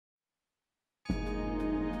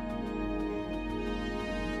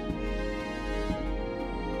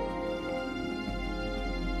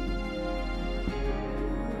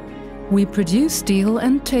We produce steel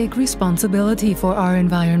and take responsibility for our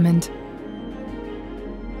environment.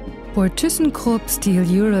 For ThyssenKrupp Steel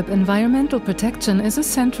Europe, environmental protection is a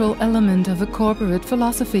central element of a corporate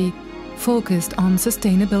philosophy focused on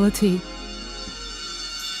sustainability.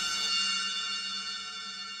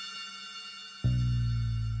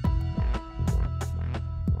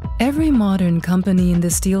 Every modern company in the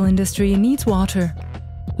steel industry needs water.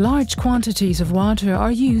 Large quantities of water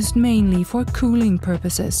are used mainly for cooling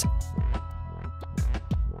purposes.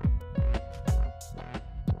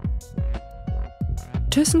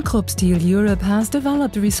 ThyssenKrupp Steel Europe has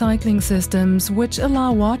developed recycling systems which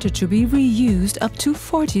allow water to be reused up to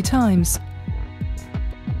 40 times.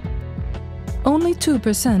 Only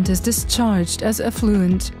 2% is discharged as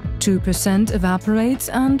effluent, 2% evaporates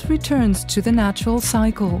and returns to the natural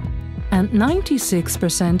cycle, and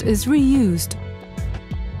 96% is reused.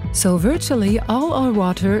 So virtually all our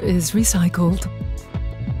water is recycled.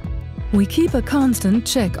 We keep a constant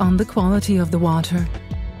check on the quality of the water.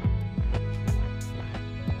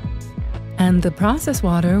 And the process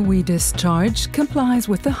water we discharge complies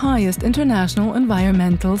with the highest international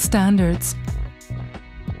environmental standards.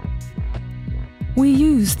 We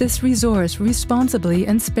use this resource responsibly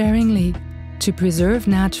and sparingly to preserve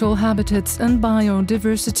natural habitats and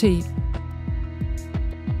biodiversity.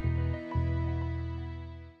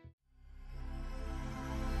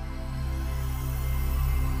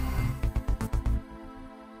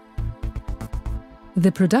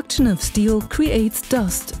 The production of steel creates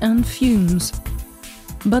dust and fumes.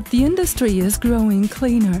 But the industry is growing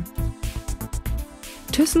cleaner.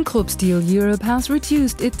 ThyssenKrupp Steel Europe has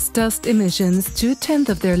reduced its dust emissions to a tenth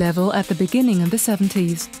of their level at the beginning of the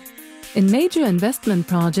 70s. In major investment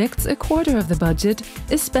projects, a quarter of the budget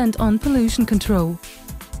is spent on pollution control.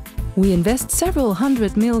 We invest several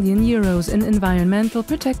hundred million euros in environmental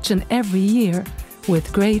protection every year,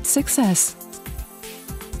 with great success.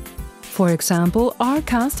 For example, our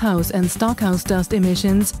casthouse and stockhouse dust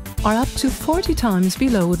emissions are up to 40 times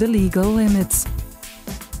below the legal limits.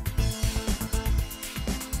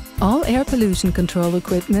 All air pollution control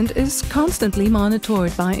equipment is constantly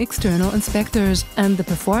monitored by external inspectors and the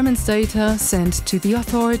performance data sent to the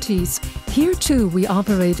authorities. Here too we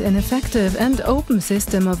operate an effective and open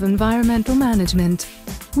system of environmental management.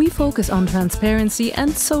 We focus on transparency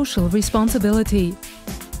and social responsibility,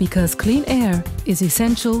 because clean air is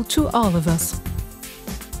essential to all of us.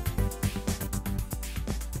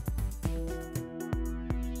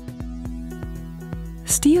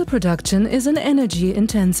 Steel production is an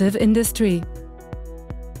energy-intensive industry.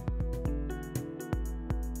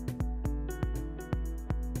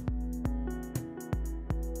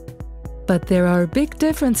 But there are big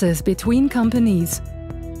differences between companies.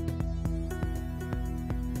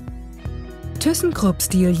 ThyssenKrupp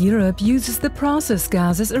Steel Europe uses the process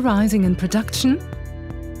gases arising in production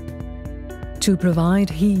to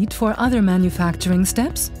provide heat for other manufacturing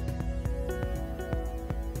steps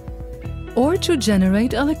or to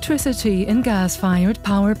generate electricity in gas-fired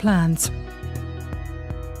power plants.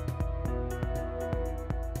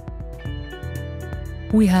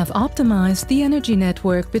 We have optimized the energy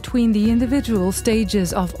network between the individual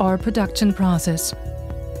stages of our production process.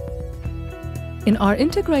 In our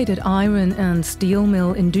integrated iron and steel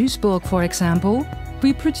mill in Duisburg, for example,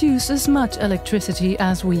 we produce as much electricity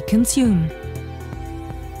as we consume.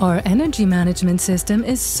 Our energy management system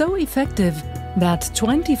is so effective that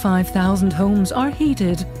 25,000 homes are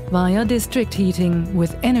heated via district heating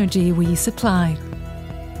with energy we supply.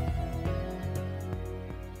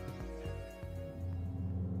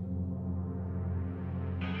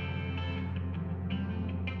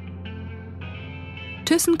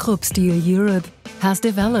 ThyssenKrupp Steel Europe has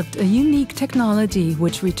developed a unique technology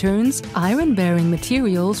which returns iron-bearing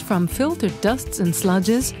materials from filtered dusts and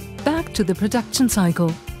sludges back to the production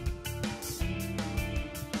cycle.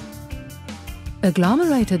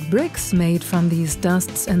 Agglomerated bricks made from these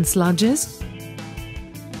dusts and sludges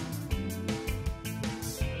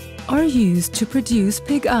are used to produce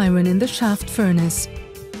pig iron in the shaft furnace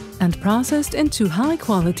and processed into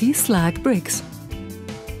high-quality slag bricks.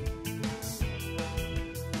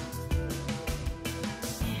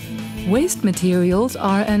 Waste materials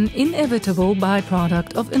are an inevitable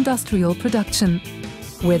byproduct of industrial production.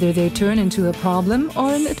 Whether they turn into a problem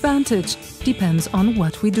or an advantage depends on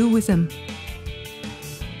what we do with them.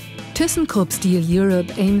 ThyssenKrupp Steel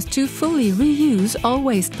Europe aims to fully reuse all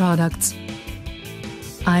waste products,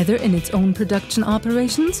 either in its own production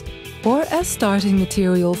operations or as starting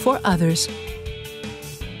material for others.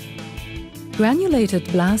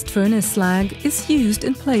 Granulated blast furnace slag is used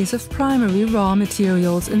in place of primary raw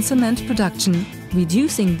materials in cement production,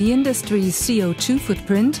 reducing the industry's CO2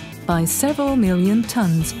 footprint by several million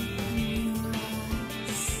tons.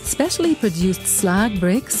 Specially produced slag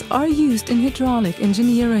bricks are used in hydraulic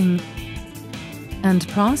engineering. And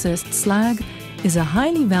processed slag is a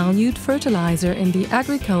highly valued fertilizer in the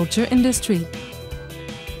agriculture industry.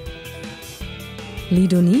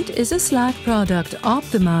 Lidonite is a slag product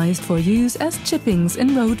optimized for use as chippings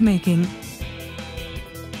in road making.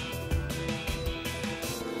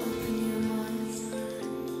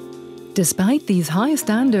 Despite these high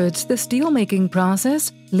standards, the steelmaking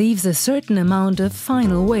process leaves a certain amount of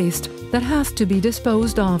final waste that has to be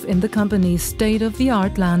disposed of in the company's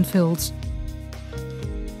state-of-the-art landfills.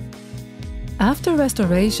 After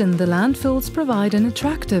restoration, the landfills provide an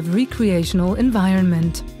attractive recreational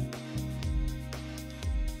environment.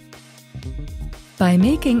 By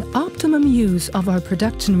making optimum use of our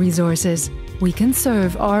production resources, we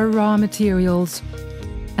conserve our raw materials.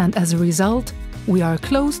 And as a result, we are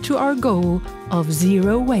close to our goal of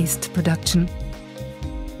zero waste production.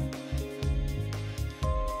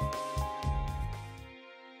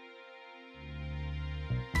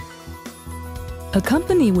 A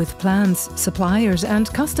company with plants, suppliers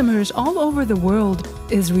and customers all over the world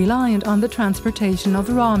is reliant on the transportation of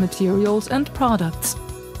raw materials and products.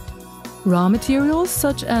 Raw materials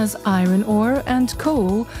such as iron ore and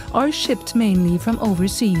coal are shipped mainly from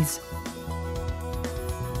overseas.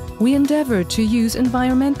 We endeavor to use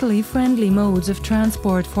environmentally friendly modes of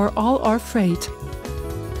transport for all our freight.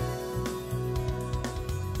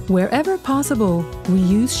 Wherever possible, we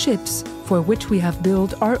use ships, for which we have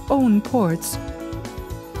built our own ports.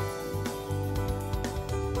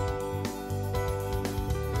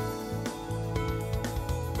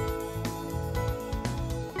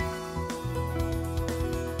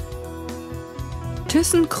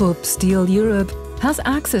 ThyssenKrupp Steel Europe has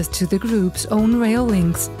access to the group's own rail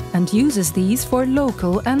links and uses these for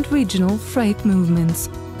local and regional freight movements.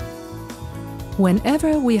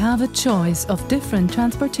 Whenever we have a choice of different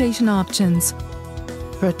transportation options,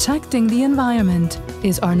 protecting the environment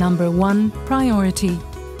is our #1 priority.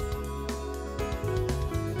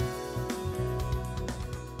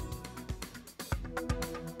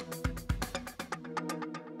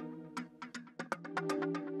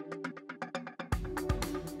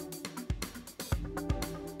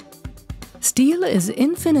 Steel is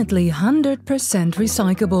infinitely 100%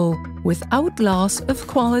 recyclable without loss of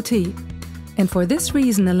quality, and for this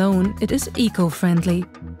reason alone it is eco-friendly.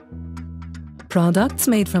 Products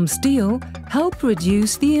made from steel help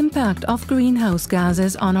reduce the impact of greenhouse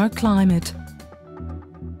gases on our climate.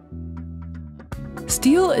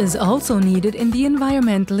 Steel is also needed in the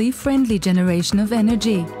environmentally friendly generation of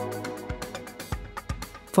energy.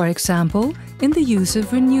 For example, in the use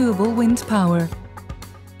of renewable wind power.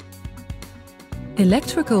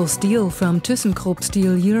 Electrical steel from ThyssenKrupp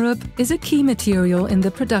Steel Europe is a key material in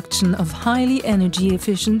the production of highly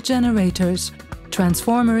energy-efficient generators,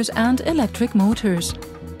 transformers and electric motors,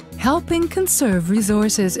 helping conserve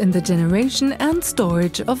resources in the generation and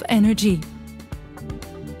storage of energy.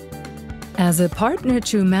 As a partner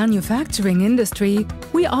to manufacturing industry,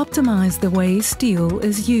 we optimize the way steel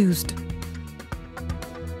is used.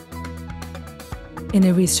 In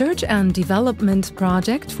a research and development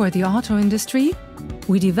project for the auto industry,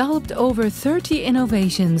 we developed over 30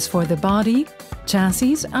 innovations for the body,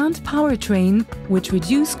 chassis and powertrain, which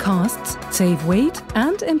reduce costs, save weight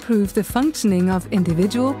and improve the functioning of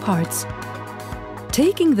individual parts.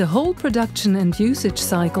 Taking the whole production and usage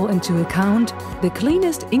cycle into account, the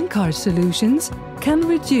cleanest in-car solutions can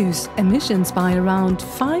reduce emissions by around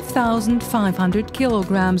 5,500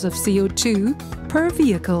 kilograms of CO2 per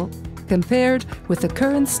vehicle, compared with the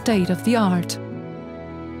current state of the art.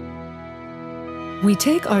 We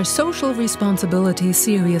take our social responsibility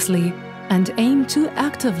seriously and aim to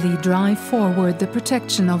actively drive forward the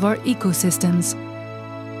protection of our ecosystems.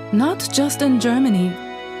 Not just in Germany,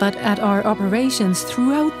 but at our operations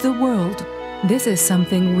throughout the world. This is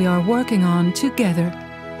something we are working on together.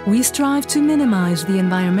 We strive to minimize the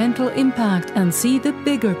environmental impact and see the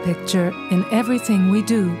bigger picture in everything we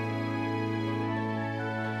do.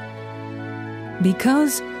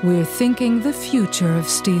 Because we're thinking the future of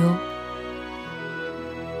steel.